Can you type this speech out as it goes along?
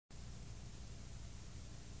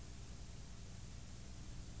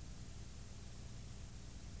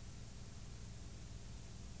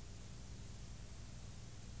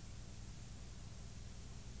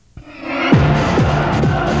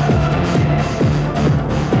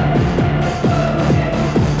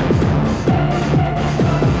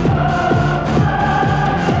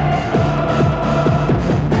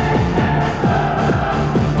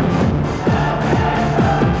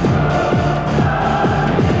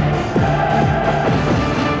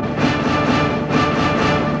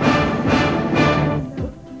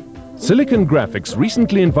Silicon Graphics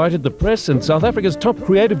recently invited the press and South Africa's top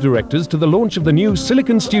creative directors to the launch of the new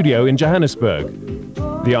Silicon Studio in Johannesburg.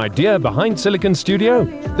 The idea behind Silicon Studio?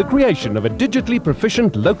 The creation of a digitally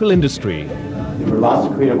proficient local industry. There were lots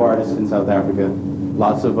of creative artists in South Africa,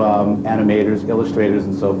 lots of animators, illustrators,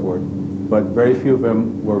 and so forth, but very few of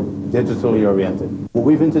them were digitally oriented. What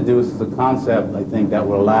we've introduced is a concept, I think, that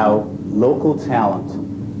will allow local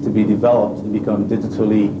talent to be developed and become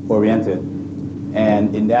digitally oriented,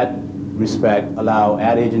 and in that respect, allow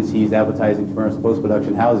ad agencies, advertising firms,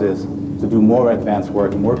 post-production houses to do more advanced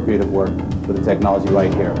work and more creative work with the technology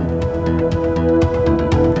right here.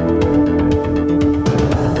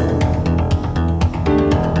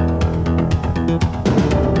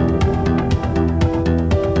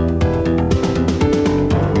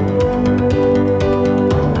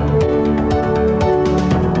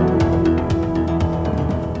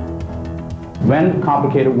 When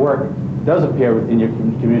complicated work does appear within your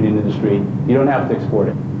community and industry, you don't have to export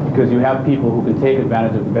it, because you have people who can take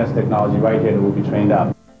advantage of the best technology right here that will be trained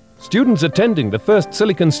up. Students attending the first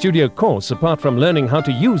Silicon Studio course, apart from learning how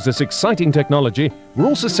to use this exciting technology, were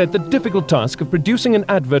also set the difficult task of producing an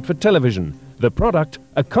advert for television. The product,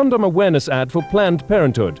 a condom awareness ad for Planned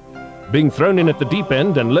Parenthood. Being thrown in at the deep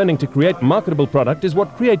end and learning to create marketable product is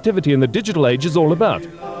what creativity in the digital age is all about.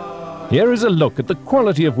 Here is a look at the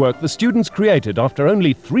quality of work the students created after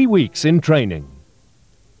only 3 weeks in training.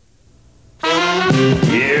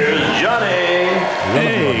 Here's Johnny.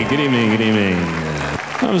 Hey, good evening, good evening.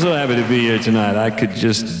 I'm so happy to be here tonight. I could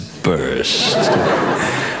just burst.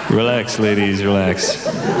 Relax, ladies, relax.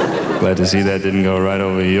 Glad to see that didn't go right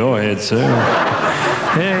over your head, sir.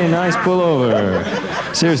 Hey, nice pullover.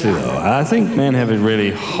 Seriously, though, I think men have it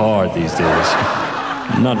really hard these days.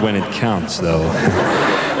 Not when it counts, though.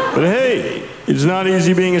 But hey, it's not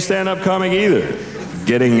easy being a stand-up comic either.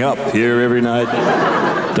 Getting up here every night.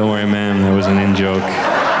 Don't worry, ma'am, that was an in-joke.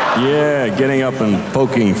 Yeah, getting up and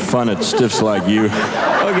poking fun at stiffs like you.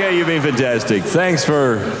 Okay, you've been fantastic. Thanks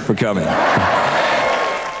for coming.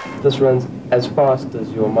 This runs as fast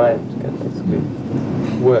as your mind can basically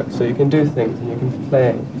work. So you can do things and you can play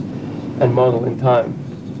and model in time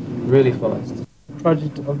really fast. A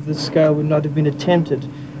project of this scale would not have been attempted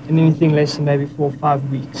in anything less than maybe 4 or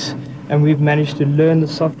 5 weeks. And we've managed to learn the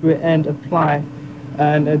software and apply.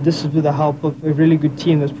 And this is with the help of a really good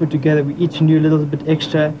team that's put together. We each knew a little bit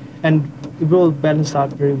extra, and it all balanced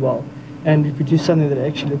out very well. And we produced something that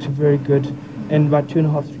actually looks very good in about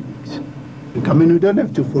 2.5 to 3 weeks. I mean, we don't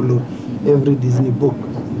have to follow every Disney book.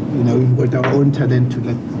 You know, we've got our own talent to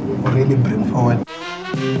really bring forward.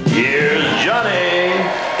 Here's Johnny.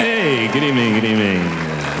 Hey, good evening, good evening.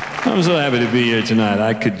 I'm so happy to be here tonight.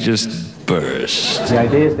 I could just burst. The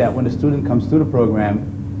idea is that when a student comes through the program,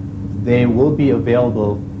 they will be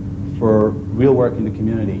available for real work in the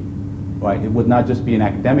community. Right? It would not just be an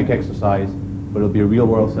academic exercise, but it'll be a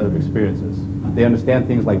real-world set of experiences. They understand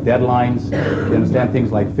things like deadlines. They understand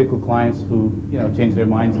things like fickle clients who, change their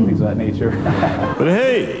minds and things of that nature. But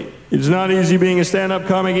hey, it's not easy being a stand-up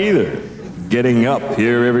comic either. Getting up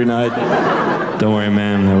here every night. Don't worry,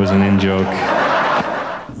 ma'am, that was an in-joke.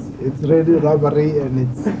 It's really rubbery and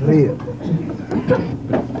it's real.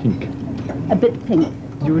 Pink. A bit pink.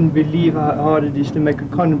 You wouldn't believe how hard it is to make a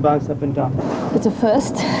condom bounce up and down. It's a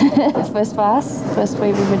first, first for us, first for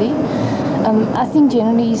everybody. I think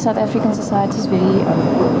generally South African society is very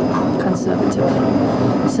conservative,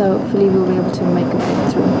 so hopefully we'll be able to make a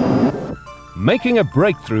breakthrough. Making a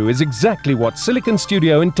breakthrough is exactly what Silicon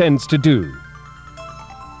Studio intends to do.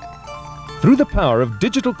 Through the power of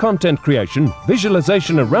digital content creation,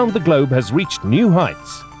 visualization around the globe has reached new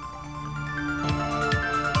heights.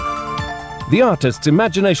 The artist's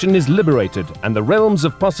imagination is liberated and the realms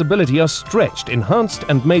of possibility are stretched, enhanced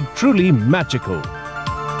and made truly magical.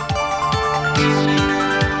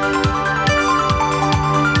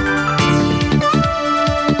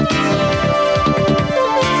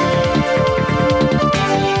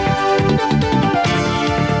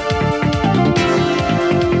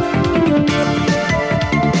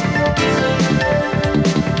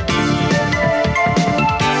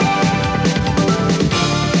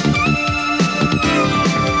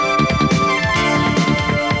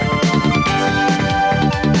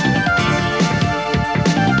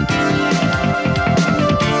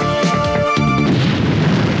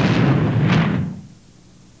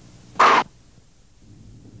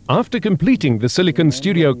 After completing the Silicon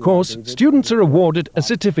Studio course, students are awarded a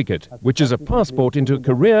certificate, which is a passport into a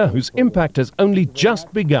career whose impact has only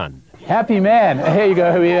just begun. Happy man. Here you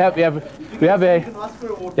go. You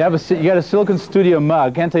got a Silicon Studio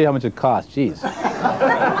mug. Can't tell you how much it costs. Jeez.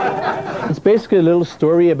 It's basically a little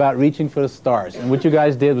story about reaching for the stars. And what you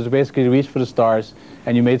guys did was basically reach for the stars,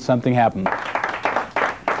 and you made something happen.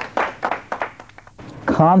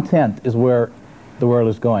 Content is where the world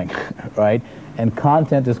is going, right? And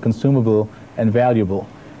content is consumable and valuable.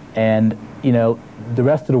 And, you know, the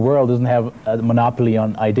rest of the world doesn't have a monopoly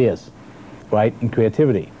on ideas, right, and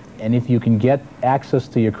creativity. And if you can get access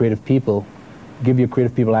to your creative people, give your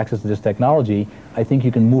creative people access to this technology, I think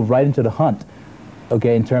you can move right into the hunt,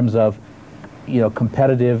 okay, in terms of, you know,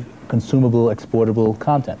 competitive, consumable, exportable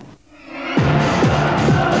content.